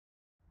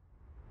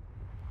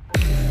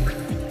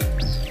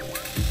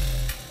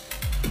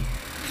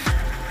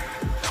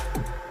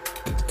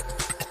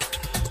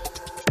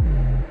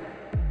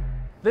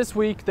This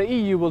week, the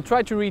EU will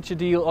try to reach a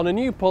deal on a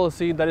new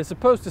policy that is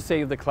supposed to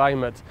save the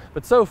climate,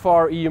 but so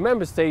far EU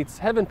member states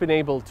haven't been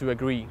able to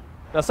agree.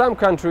 Now, some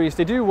countries,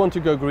 they do want to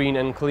go green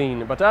and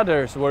clean, but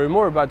others worry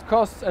more about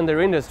costs and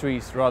their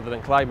industries rather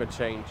than climate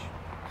change.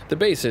 The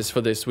basis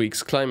for this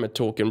week's climate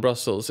talk in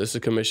Brussels is a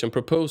Commission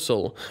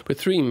proposal with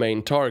three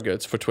main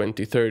targets for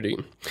 2030.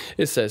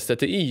 It says that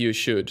the EU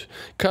should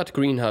cut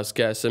greenhouse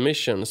gas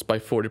emissions by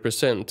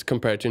 40%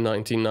 compared to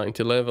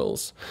 1990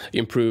 levels,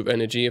 improve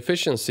energy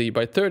efficiency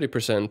by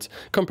 30%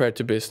 compared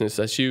to business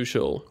as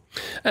usual,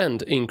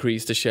 and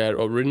increase the share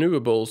of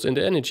renewables in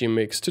the energy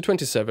mix to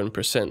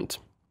 27%.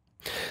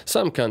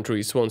 Some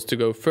countries want to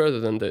go further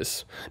than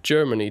this.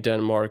 Germany,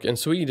 Denmark and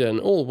Sweden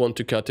all want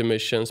to cut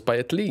emissions by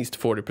at least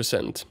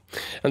 40%.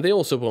 And they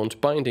also want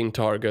binding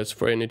targets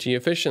for energy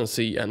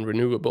efficiency and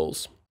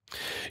renewables.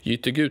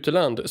 Jytte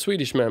Guteland, a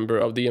Swedish member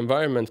of the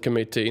Environment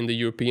Committee in the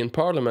European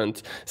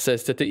Parliament,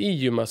 says that the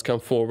EU must come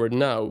forward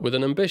now with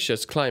an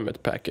ambitious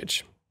climate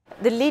package.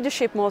 The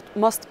leadership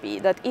must be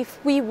that if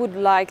we would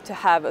like to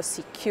have a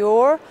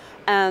secure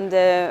and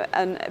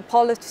a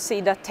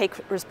policy that takes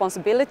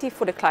responsibility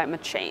for the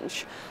climate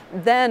change,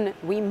 then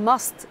we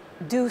must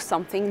do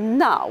something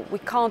now. We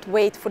can't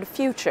wait for the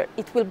future.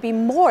 It will be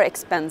more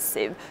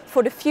expensive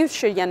for the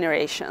future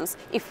generations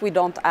if we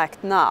don't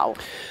act now.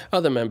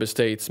 Other member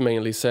states,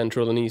 mainly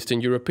Central and Eastern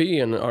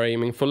European, are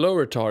aiming for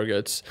lower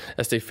targets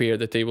as they fear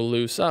that they will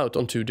lose out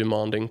on too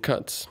demanding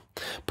cuts.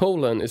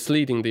 Poland is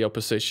leading the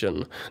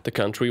opposition. The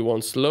country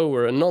wants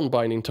lower and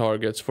non-binding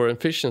targets for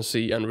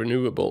efficiency and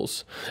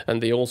renewables,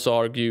 and they also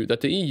argue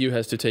that the EU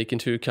has to take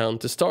into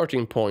account the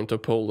starting point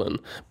of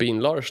Poland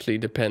being largely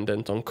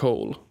dependent on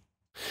coal.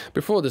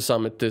 Before the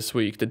summit this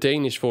week, the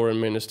Danish Foreign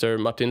Minister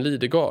Martin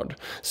Lidegaard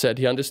said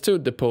he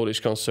understood the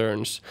Polish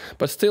concerns,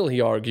 but still he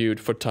argued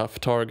for tough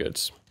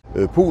targets.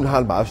 Polen har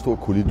en meget stor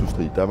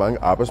kulindustri. Der er mange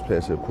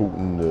arbejdspladser i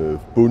Polen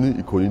bundet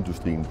i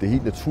kulindustrien. Det er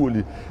helt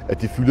naturligt,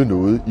 at det fylder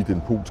noget i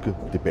den polske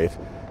debat.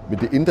 Men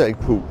det ændrer ikke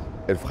på,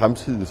 at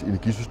fremtidens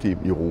energisystem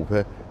i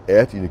Europa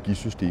er et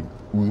energisystem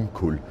uden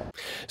kul.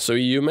 So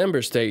EU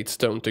member states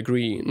don't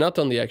agree, not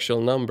on the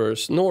actual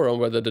numbers, nor on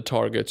whether the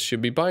targets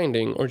should be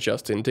binding or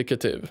just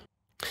indicative.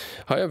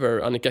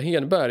 However, Annika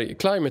Hedberg,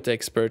 climate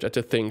expert at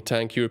the think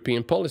tank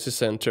European Policy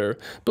Centre,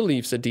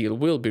 believes a deal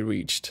will be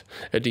reached,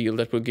 a deal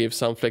that will give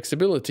some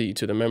flexibility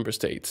to the member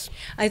states.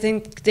 I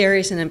think there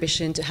is an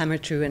ambition to hammer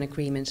through an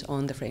agreement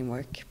on the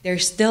framework.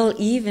 There's still,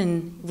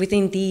 even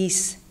within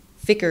these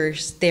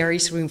figures, there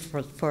is room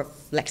for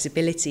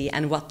flexibility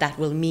and what that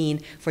will mean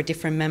for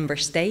different member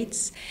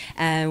states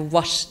and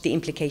what the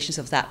implications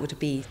of that would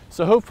be.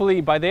 So hopefully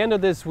by the end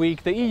of this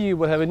week the EU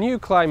will have a new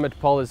climate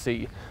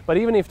policy. But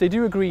even if they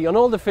do agree on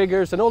all the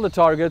figures and all the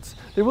targets,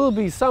 there will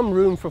be some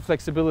room for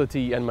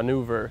flexibility and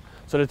manoeuvre,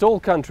 so that all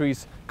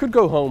countries could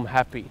go home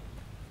happy.